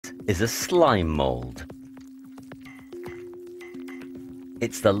is a slime mould.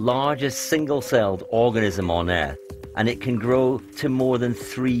 It's the largest single-celled organism on Earth, and it can grow to more than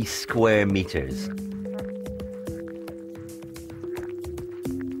 3 square meters.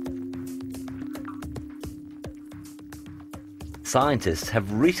 Scientists have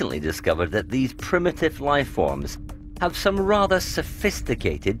recently discovered that these primitive life forms have some rather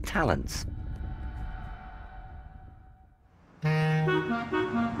sophisticated talents.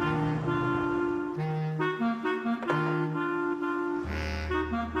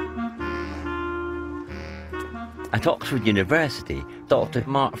 At Oxford University, Dr.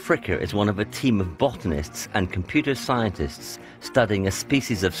 Mark Fricker is one of a team of botanists and computer scientists studying a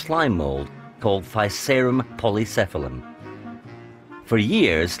species of slime mould called Physarum polycephalum. For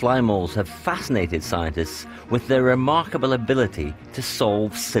years, slime moulds have fascinated scientists with their remarkable ability to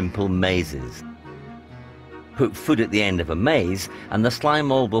solve simple mazes. Put food at the end of a maze, and the slime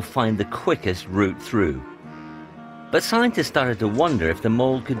mould will find the quickest route through. But scientists started to wonder if the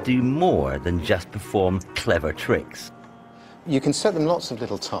mould could do more than just perform clever tricks. You can set them lots of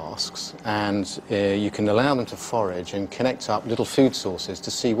little tasks, and you can allow them to forage and connect up little food sources to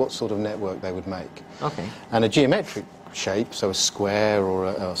see what sort of network they would make. Okay. And a geometric shape, so a square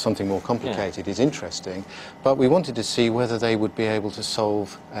or something more complicated, is interesting, but we wanted to see whether they would be able to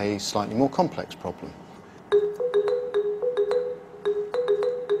solve a slightly more complex problem.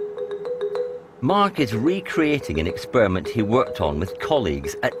 Mark is recreating an experiment he worked on with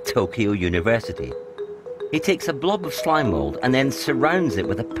colleagues at Tokyo University. He takes a blob of slime mould and then surrounds it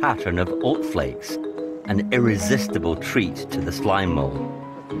with a pattern of oat flakes, an irresistible treat to the slime mould.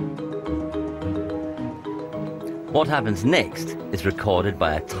 What happens next is recorded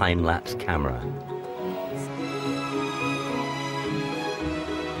by a time-lapse camera.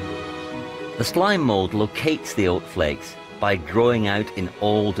 The slime mould locates the oat flakes by growing out in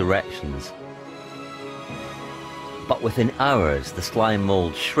all directions. But within hours, the slime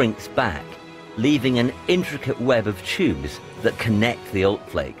mould shrinks back, leaving an intricate web of tubes that connect the oat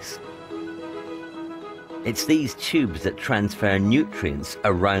flakes. It's these tubes that transfer nutrients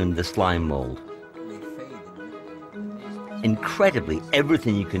around the slime mould. Incredibly,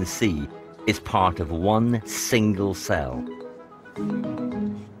 everything you can see is part of one single cell.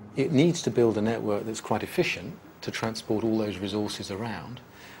 It needs to build a network that's quite efficient to transport all those resources around.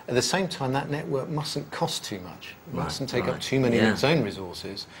 At the same time, that network mustn't cost too much. It mustn't take up too many of its own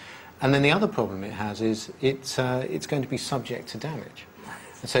resources. And then the other problem it has is it's going to be subject to damage.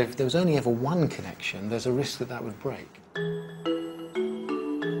 And so if there was only ever one connection, there's a risk that that would break.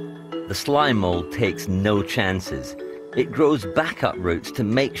 The slime mould takes no chances. It grows backup routes to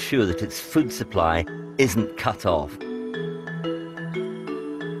make sure that its food supply isn't cut off.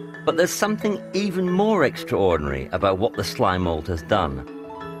 But there's something even more extraordinary about what the slime mould has done.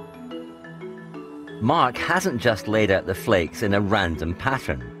 Mark hasn't just laid out the flakes in a random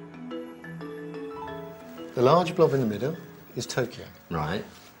pattern. The large blob in the middle is Tokyo. Right.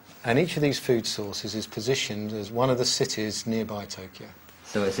 And each of these food sources is positioned as one of the cities nearby Tokyo.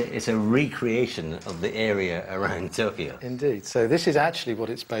 So it's a recreation of the area around Tokyo. Indeed. So this is actually what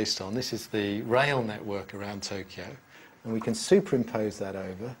it's based on. This is the rail network around Tokyo. And we can superimpose that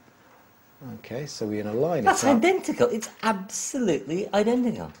over. Okay, so we can align it up. That's identical. It's absolutely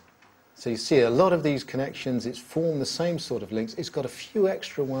identical. So you see a lot of these connections, it's formed the same sort of links. It's got a few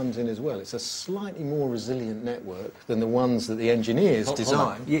extra ones in as well. It's a slightly more resilient network than the ones that the engineers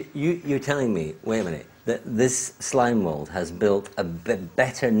designed. You're telling me, wait a minute, that this slime mould has built a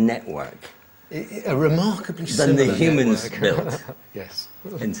better network A remarkably similar than the humans network. built. Yes.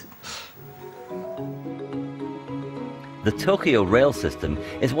 The Tokyo rail system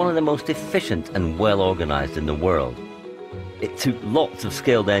is one of the most efficient and well organised in the world. It took lots of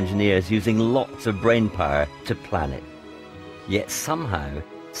skilled engineers using lots of brain power to plan it. Yet somehow,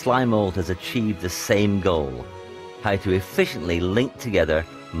 slime mould has achieved the same goal: how to efficiently link together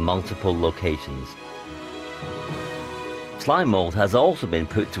multiple locations. Slime mould has also been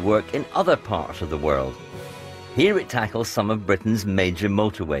put to work in other parts of the world. Here it tackles some of Britain's major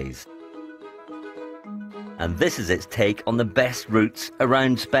motorways. And this is its take on the best routes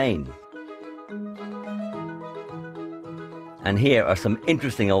around Spain. And here are some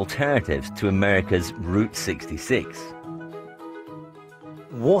interesting alternatives to America's Route 66.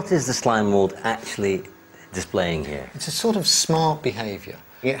 What is the slime mould actually displaying here? It's a sort of smart behaviour.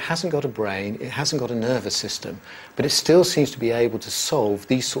 It hasn't got a brain, it hasn't got a nervous system, but it still seems to be able to solve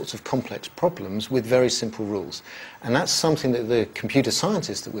these sorts of complex problems with very simple rules. And that's something that the computer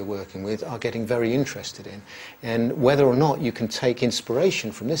scientists that we're working with are getting very interested in, and whether or not you can take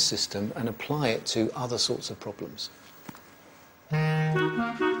inspiration from this system and apply it to other sorts of problems.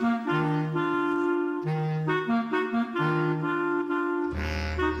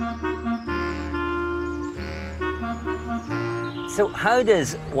 So how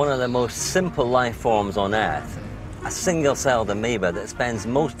does one of the most simple life forms on Earth, a single-celled amoeba that spends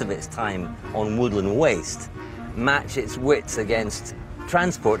most of its time on woodland waste, match its wits against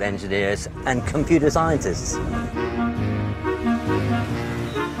transport engineers and computer scientists?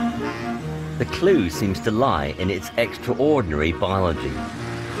 The clue seems to lie in its extraordinary biology.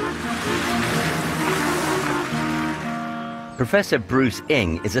 Professor Bruce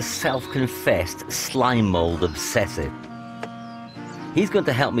Ing is a self-confessed slime mould obsessive. He's going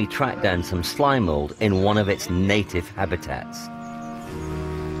to help me track down some slime mould in one of its native habitats.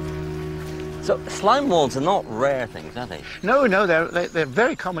 So slime moulds are not rare things, are they? No, no, they're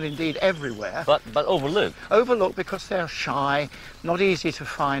very common indeed everywhere. But overlooked? Overlooked because they're shy, not easy to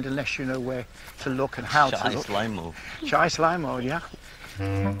find unless you know where to look and how to look. Shy slime mould. Shy slime mould, yeah.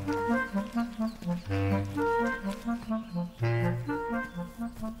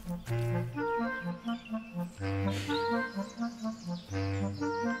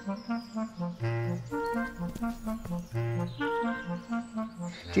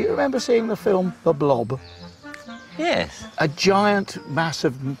 Do you remember seeing the film The Blob? Yes. A giant mass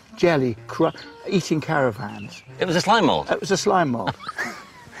of jelly eating caravans. It was a slime mould? It was a slime mould.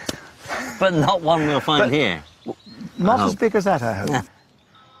 But not one we'll find here. Not as big as that, I hope. Yeah.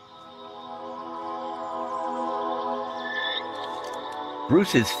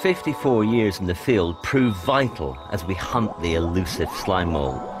 Bruce's 54 years in the field prove vital as we hunt the elusive slime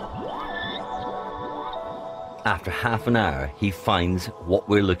mould. After half an hour, he finds what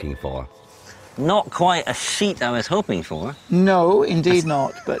we're looking for. Not quite a sheet I was hoping for. No, indeed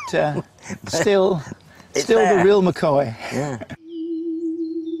not, but still there. The real McCoy. Yeah.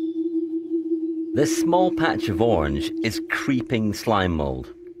 This small patch of orange is creeping slime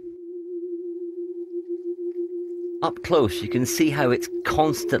mould. Up close, you can see how it's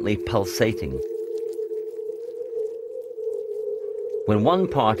constantly pulsating. When one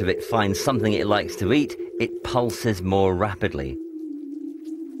part of it finds something it likes to eat, it pulses more rapidly.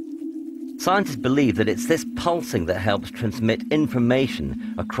 Scientists believe that it's this pulsing that helps transmit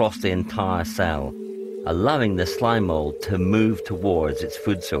information across the entire cell, allowing the slime mould to move towards its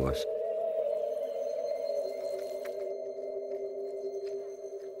food source.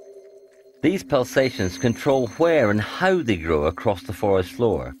 These pulsations control where and how they grow across the forest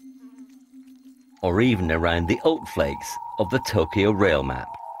floor, or even around the oat flakes of the Tokyo rail map.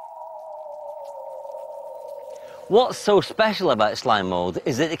 What's so special about slime mould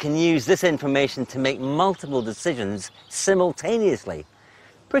is that it can use this information to make multiple decisions simultaneously.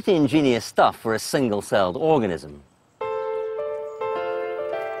 Pretty ingenious stuff for a single-celled organism.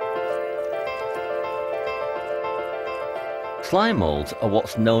 Slime moulds are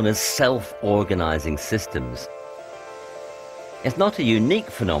what's known as self-organizing systems. It's not a unique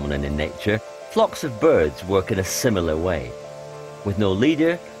phenomenon in nature. Flocks of birds work in a similar way. With no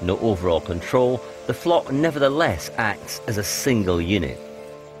leader, no overall control, the flock nevertheless acts as a single unit.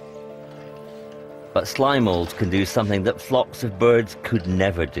 But slime moulds can do something that flocks of birds could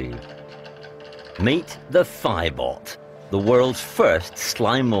never do. Meet the Phibot, the world's first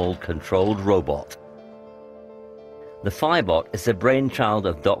slime mould-controlled robot. The Phibot is the brainchild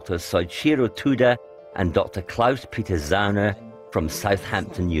of Dr. Soichiro Tuda and Dr. Klaus-Peter Zauner from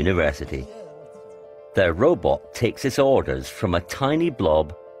Southampton University. Their robot takes its orders from a tiny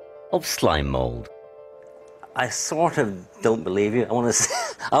blob of slime mould. I sort of don't believe you. I want to see,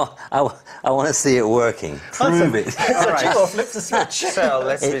 I want to see it working. Prove it. All right. Flip the switch. So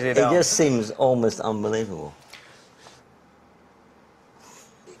let's read it out. It just seems almost unbelievable.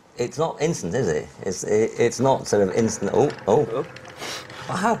 It's not instant, is it? It's not sort of instant. Oh.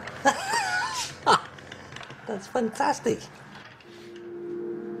 Wow. That's fantastic.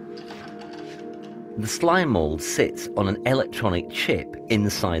 The slime mould sits on an electronic chip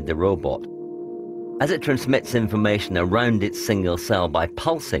inside the robot. As it transmits information around its single cell by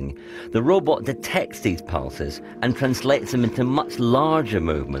pulsing, the robot detects these pulses and translates them into much larger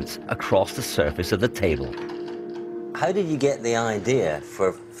movements across the surface of the table. How did you get the idea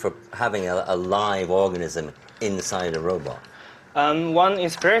for having a live organism inside a robot? One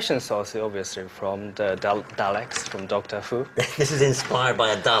inspiration source, obviously, from the Daleks, from Doctor Who. This is inspired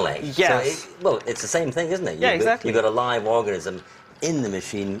by a Dalek? Yes. So it's the same thing, isn't it? Yeah, exactly. You've got a live organism in the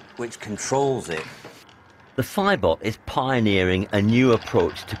machine which controls it. The Phibot is pioneering a new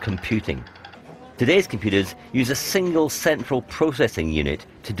approach to computing. Today's computers use a single central processing unit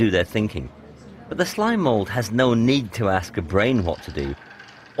to do their thinking. But the slime mould has no need to ask a brain what to do.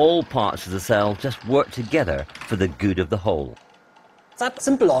 All parts of the cell just work together for the good of the whole. That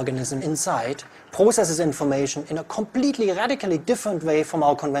simple organism inside processes information in a completely radically different way from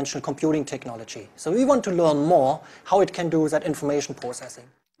our conventional computing technology. So we want to learn more how it can do that information processing.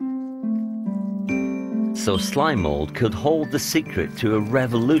 So slime mould could hold the secret to a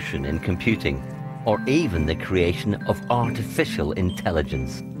revolution in computing, or even the creation of artificial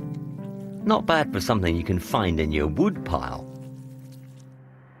intelligence. Not bad for something you can find in your wood pile.